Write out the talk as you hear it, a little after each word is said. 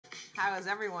How is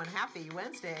everyone? Happy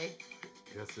Wednesday.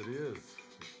 Yes, it is.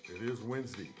 It is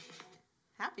Wednesday.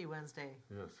 Happy Wednesday.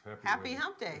 Yes, Happy Wednesday.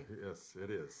 Hump Day. Yes,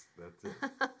 it is. That's it.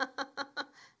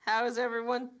 How is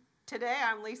everyone today?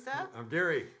 I'm Lisa. I'm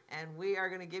Gary. And we are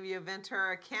going to give you a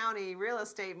Ventura County real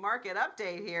estate market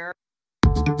update here.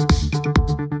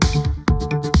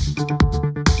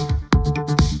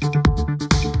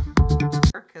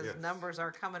 Because numbers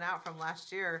are coming out from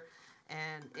last year,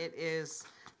 and it is,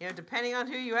 depending on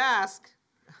who you ask,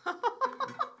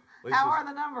 how are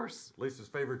the numbers? Lisa's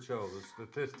favorite show, the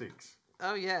statistics.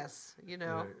 Oh, yes.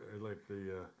 I like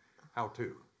the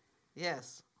how-to.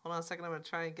 Yes. Hold on a second. I'm going to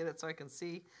try and get it so I can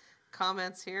see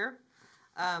comments here.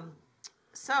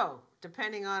 So,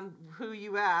 depending on who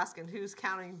you ask and who's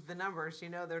counting the numbers,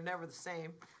 they're never the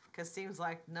same, because it seems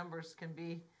like numbers can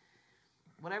be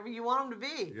whatever you want them to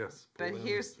be. Yes. But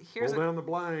pull down the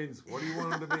blinds. What do you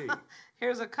want them to be?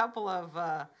 Here's a couple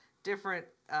of different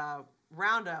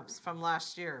roundups from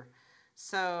last year.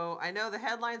 So I know the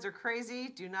headlines are crazy.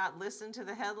 Do not listen to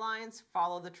the headlines.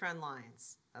 Follow the trend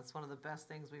lines. That's one of the best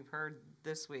things we've heard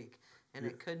this week, and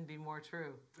it couldn't be more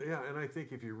true. Yeah, and I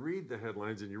think if you read the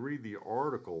headlines and you read the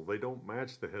article, they don't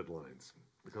match the headlines,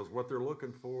 because what they're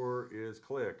looking for is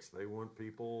clicks. They want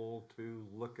people to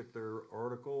look at their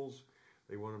articles.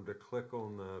 They want them to click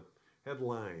on the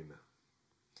headline.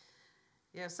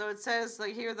 Yeah, so it says,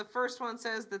 like here, the first one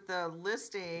says that the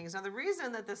listings, now the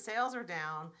reason that the sales are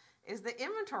down is the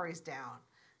inventory's down.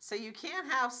 So you can't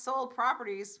have sold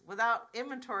properties without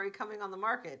inventory coming on the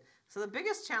market. So the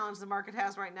biggest challenge the market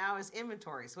has right now is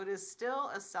inventory. So it is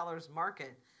still a seller's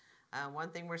market. One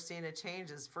thing we're seeing a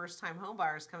change is first-time home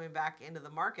buyers coming back into the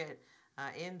market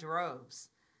in droves.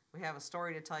 We have a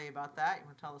story to tell you about that. You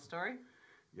want to tell the story?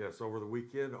 Yes, over the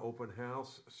weekend, open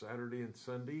house, Saturday and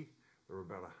Sunday. There were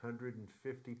about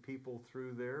 150 people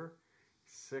through there.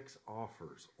 6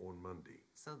 offers on Monday.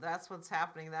 So that's what's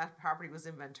happening. That property was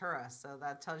in Ventura, so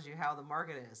that tells you how the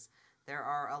market is. There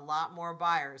are a lot more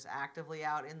buyers actively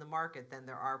out in the market than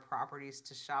there are properties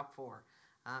to shop for.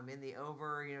 In the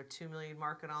over 2 million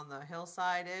market on the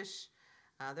hillside-ish,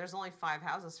 there's only 5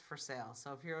 houses for sale.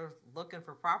 So if you're looking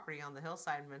for property on the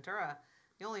hillside in Ventura,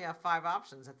 you only have 5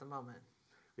 options at the moment.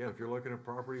 Yeah, if you're looking at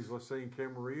properties, let's say in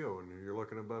Camarillo, and you're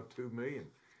looking above 2 million,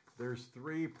 there's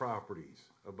 3 properties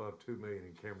above 2 million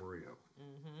in Camarillo.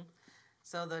 Mm-hmm.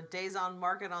 So the days on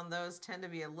market on those tend to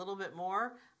be a little bit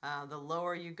more. The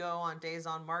lower you go on days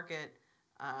on market,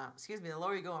 the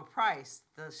lower you go in price,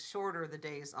 the shorter the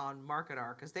days on market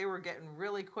are, because they were getting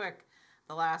really quick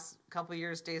the last couple of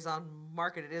years. Days on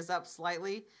market, it is up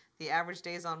slightly. The average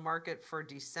days on market for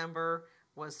December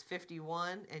was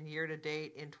 51, and year to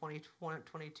date in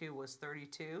 2022 was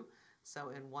 32. So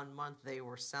in 1 month they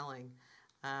were selling.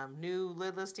 New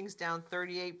lid listings down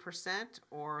 38%,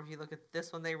 or if you look at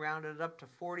this one, they rounded it up to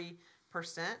 40%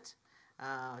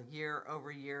 year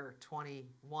over year,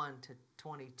 21 to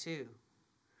 22.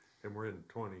 And we're in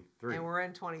 23. And we're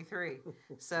in 23.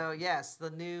 So yes, the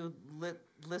new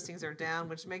listings are down,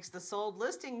 which makes the sold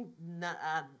listing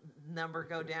number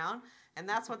go down, and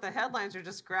that's what the headlines are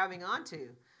just grabbing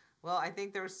onto. Well, I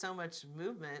think there's so much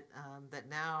movement that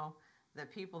now that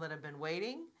people that have been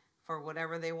waiting for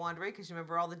whatever they want to rate, because you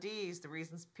remember all the D's, the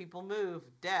reasons people move: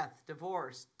 death,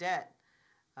 divorce, debt,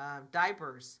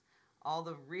 diapers. All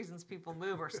the reasons people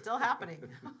move are still happening.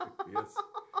 Yes,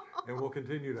 and will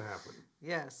continue to happen.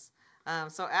 Yes.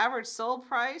 So average sold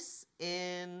price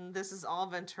this is all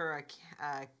Ventura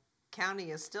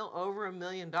County, is still over $1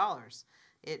 million.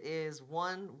 It is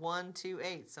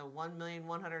 1,128, so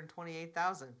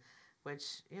 1,128,000,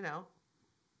 which is a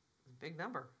big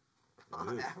number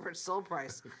on average sold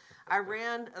price. I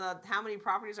ran how many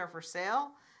properties are for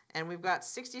sale, and we've got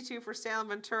 62 for sale in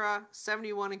Ventura,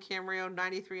 71 in Camarillo,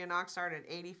 93 in Oxnard, and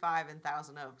 85 in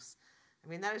Thousand Oaks. I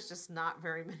mean, that is just not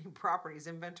very many properties.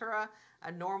 In Ventura,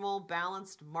 a normal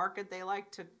balanced market, they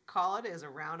like to call it, is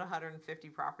around 150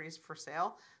 properties for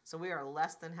sale. So we are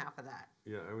less than half of that.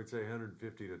 Yeah, I would say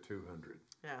 150 to 200.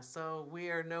 Yeah, so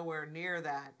we are nowhere near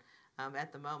that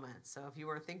at the moment. So if you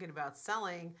were thinking about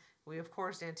selling, we of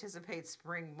course anticipate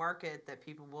spring market that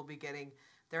people will be getting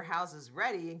their houses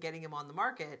ready and getting them on the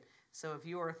market. So if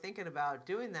you are thinking about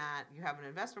doing that, you have an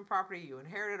investment property, you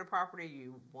inherited a property,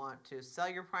 you want to sell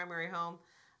your primary home,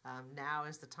 now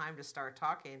is the time to start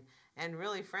talking, and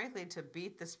really, frankly, to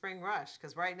beat the spring rush.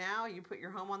 Because right now, you put your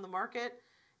home on the market,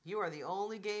 you are the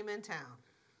only game in town.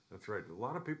 That's right. A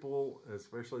lot of people,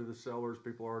 especially the sellers,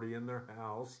 people already in their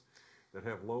house that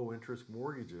have low interest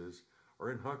mortgages,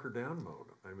 are in hunker down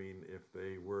mode. I mean, if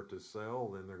they were to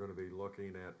sell, then they're going to be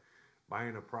looking at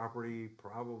buying a property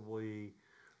probably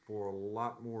for a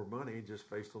lot more money just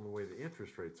based on the way the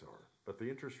interest rates are. But the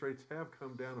interest rates have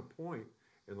come down a point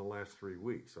in the last 3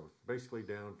 weeks. So basically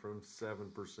down from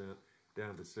 7%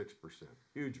 down to 6%.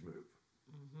 Huge move.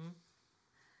 Mm-hmm.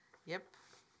 Yep.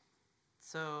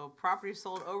 So property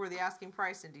sold over the asking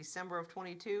price in December of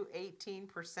 22,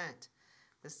 18%.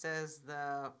 This says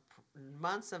the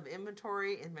months of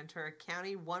inventory in Ventura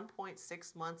County,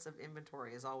 1.6 months of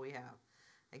inventory is all we have.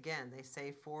 Again, they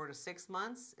say 4 to 6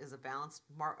 months is a balanced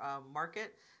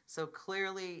market, so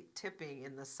clearly tipping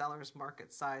in the seller's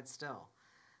market side still.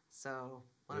 So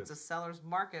when it's a seller's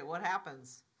market, what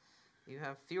happens? You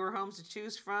have fewer homes to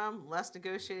choose from, less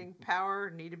negotiating power,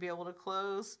 need to be able to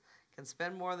close, can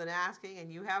spend more than asking, and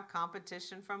you have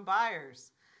competition from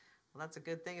buyers. Well, that's a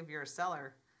good thing if you're a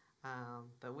seller.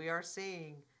 But we are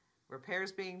seeing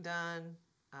repairs being done,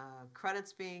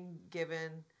 credits being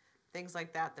given, things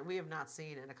like that we have not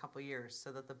seen in a couple years,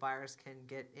 so that the buyers can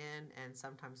get in and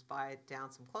sometimes buy down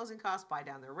some closing costs, buy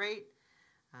down their rate.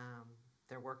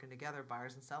 They're working together,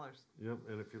 buyers and sellers. Yep,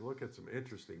 and if you look at some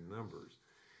interesting numbers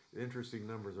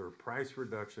are price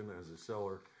reduction as a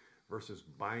seller versus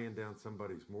buying down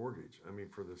somebody's mortgage. I mean,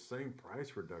 for the same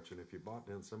price reduction, if you bought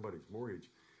down somebody's mortgage,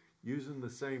 using the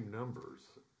same numbers,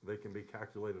 they can be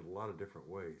calculated a lot of different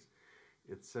ways.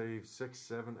 It saves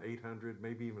 $600, $700, $800,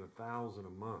 maybe even $1,000 a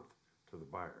month to the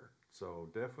buyer. So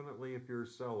definitely, if you're a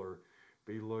seller,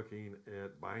 be looking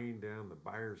at buying down the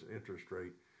buyer's interest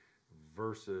rate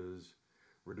versus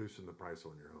reducing the price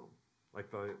on your home.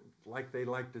 Like they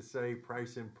like to say,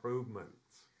 price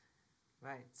improvements.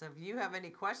 Right. So if you have any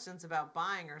questions about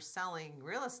buying or selling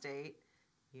real estate,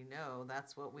 you know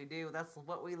that's what we do. That's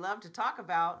what we love to talk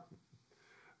about.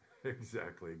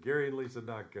 Exactly.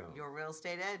 GaryandLisa.com. Your real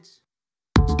estate edge.